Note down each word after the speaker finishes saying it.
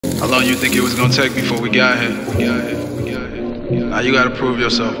How long you think it was gonna take before we got here? Now you gotta prove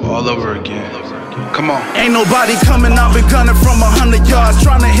yourself all over again. Come on. Ain't nobody coming, I've been gunning from 100 yards,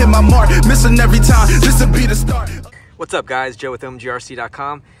 trying to hit my mark, missing every time, this'll be the start. What's up guys, Joe with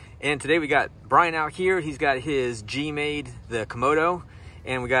OMGRC.com, and today we got Brian out here. He's got his G-Made, the Komodo,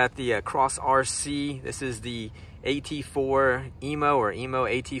 and we got the Cross RC. This is the AT4 EMO or EMO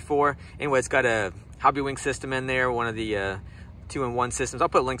AT4. Anyway, it's got a Hobby Wing system in there, one of the 2-in-1 systems. I'll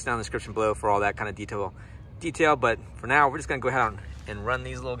put links down in the description below for all that kind of detail, but for now we're just gonna go ahead and run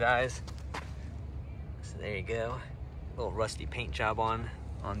these little guys. So there you go, a little rusty paint job on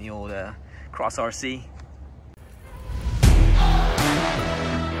the old Cross RC.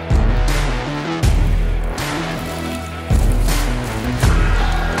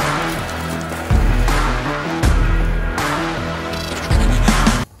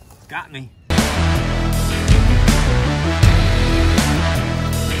 Got me.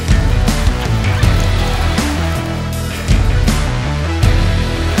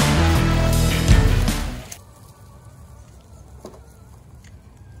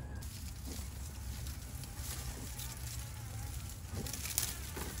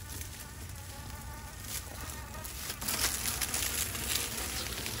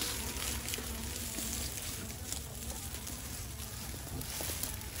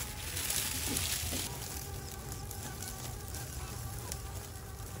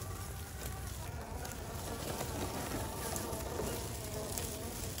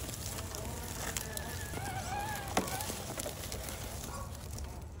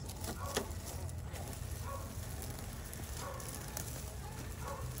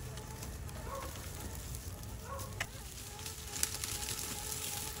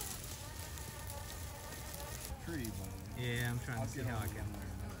 Yeah, I'm trying to see how I can.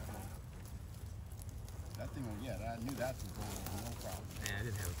 That thing, yeah, I knew that was going, no problem. Yeah, I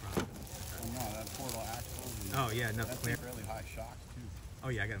didn't have a problem. Oh no, that portal axles. Oh yeah, nothing clear. That's really high shocks too. Oh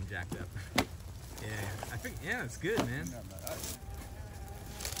yeah, I got them jacked up. Yeah, I think, yeah, it's good, man.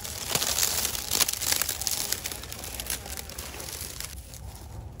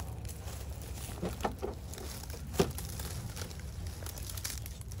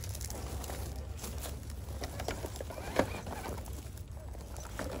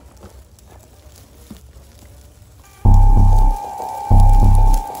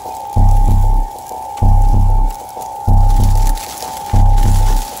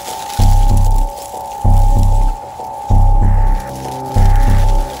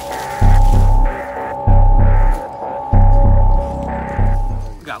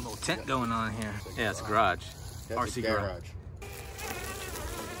 Tent going on here. Yeah, it's a garage. That's RC a garage.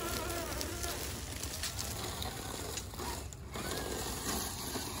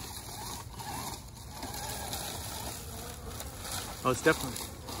 Oh, it's definitely.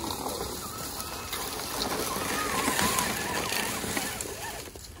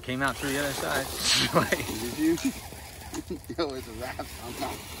 Came out through the other side. Did you? Yo, there's a rat on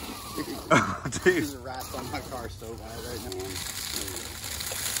my. Oh, dude. There's a rat on my car so bad right now.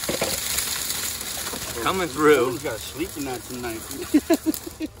 Coming through. Someone's got to sleep in that tonight.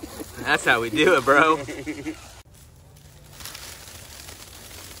 That's how we do it, bro.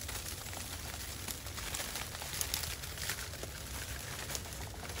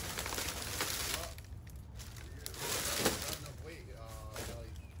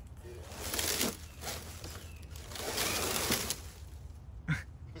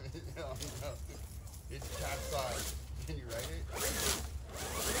 It's capsized. Can you write it?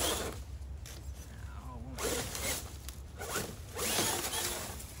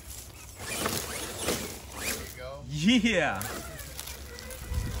 Yeah.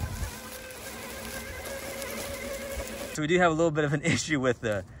 So we do have a little bit of an issue with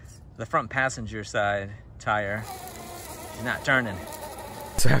the front passenger side tire. It's not turning.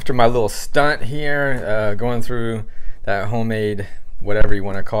 So after my little stunt here, going through that homemade, whatever you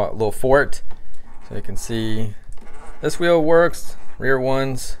want to call it, little fort, so you can see this wheel works, rear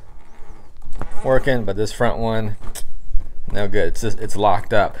one's working, but this front one, no good. It's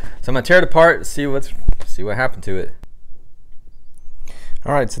locked up. So I'm gonna tear it apart, see what happened to it.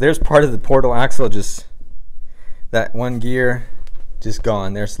 All right, so there's part of the portal axle, just that one gear just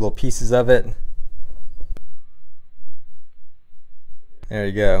gone. There's little pieces of it. There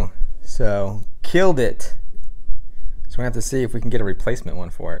you go. So killed it. So we have to see if we can get a replacement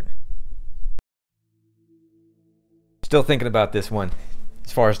one for it. Still thinking about this one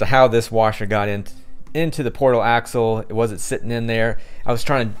as far as to how this washer got into the portal axle. It wasn't sitting in there. I was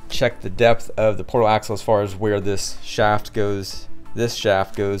trying to check the depth of the portal axle as far as where this shaft goes. This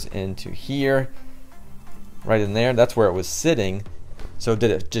shaft goes into here, right in there. That's where it was sitting. So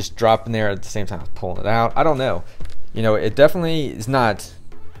did it just drop in there at the same time I was pulling it out? I don't know. You know, it definitely is not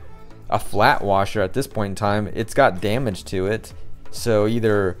a flat washer at this point in time. It's got damage to it. So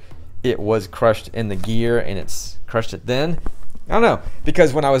either it was crushed in the gear and it's crushed it then. I don't know,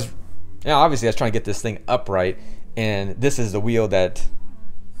 because when I was, obviously I was trying to get this thing upright, and this is the wheel that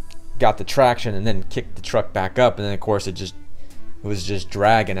got the traction and then kicked the truck back up, and then of course it was just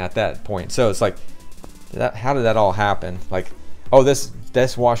dragging at that point. So it's like, how did that all happen? Like, oh,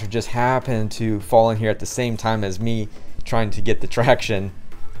 this washer just happened to fall in here at the same time as me trying to get the traction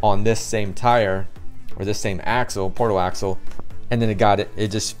on this same tire or this same axle, portal axle, and then it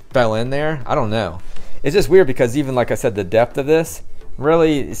just fell in there. I don't know. It's just weird because even like I said, the depth of this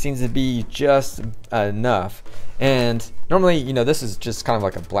really seems to be just enough. And normally, you know, this is just kind of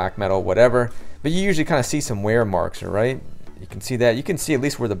like a black metal, whatever, but you usually kind of see some wear marks, right? You can see that. You can see at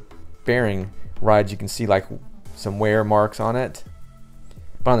least where the bearing rides, you can see like some wear marks on it.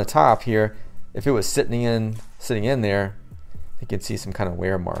 But on the top here, if it was sitting in there, you can see some kind of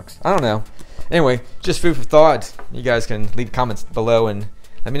wear marks. I don't know. Anyway, just food for thought. You guys can leave comments below and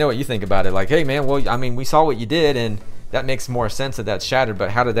let me know what you think about it. Like, hey man, well, I mean, we saw what you did and that makes more sense that that's shattered,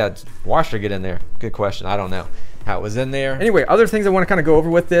 but how did that washer get in there? Good question. I don't know how it was in there. Anyway, other things I want to kind of go over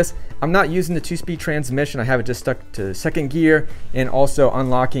with this. I'm not using the 2-speed transmission. I have it just stuck to second gear, and also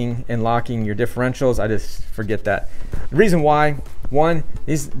unlocking and locking your differentials. I just forget that. The reason why, one,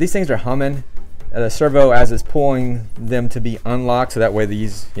 these things are humming. The servo as it's pulling them to be unlocked, so that way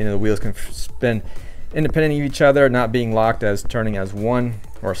these, you know, the wheels can spin independent of each other, not being locked as turning as one,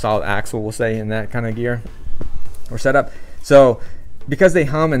 or a solid axle, we'll say, in that kind of gear or setup. So because they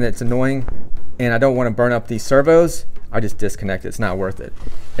hum and it's annoying and I don't want to burn up these servos, I just disconnect it. It's not worth it.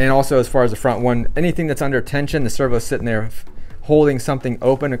 And also, as far as the front one, anything that's under tension, the servo's sitting there holding something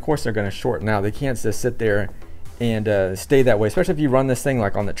open, of course they're going to shorten out. They can't just sit there and stay that way, especially if you run this thing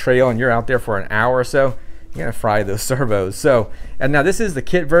like on the trail and you're out there for an hour or so, you're gonna fry those servos. So, and now this is the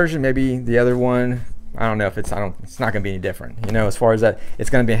kit version. Maybe the other one, I don't know if it's not gonna be any different, you know, as far as that. It's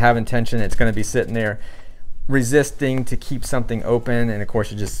gonna be having tension, it's gonna be sitting there resisting to keep something open, and of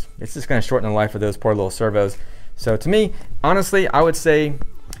course it's just gonna shorten the life of those poor little servos. So to me, honestly, I would say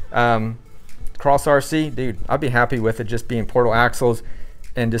Cross RC, dude, I'd be happy with it just being portal axles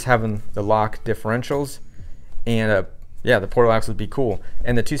and just having the lock differentials. And yeah, the portal axle would be cool,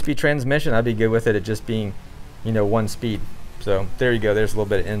 and the 2-speed transmission, I'd be good with it just being, you know, 1 speed. So there you go, there's a little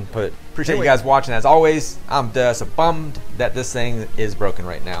bit of input. Appreciate you guys watching. As always, I'm just bummed that this thing is broken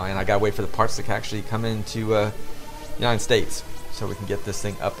right now, and I gotta wait for the parts to actually come into United States so we can get this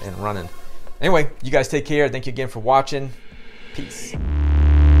thing up and running. Anyway, you guys take care. Thank you again for watching. Peace.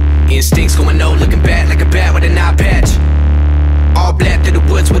 Instincts going no, looking bad like a bat with an eye patch. All black through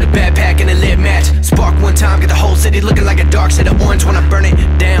the woods with a backpack and a lit match. Spark one time, get the whole city looking like a dark shade of orange when I burn it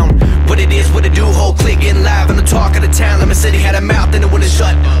down. What it is, what it do, whole clique getting live on the talk of the town. Lemon City had a mouth and it wouldn't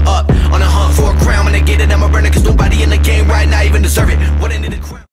shut up. On a hunt for a crown, when I get it, I'ma burn it, cause nobody in the game right now even deserve it. What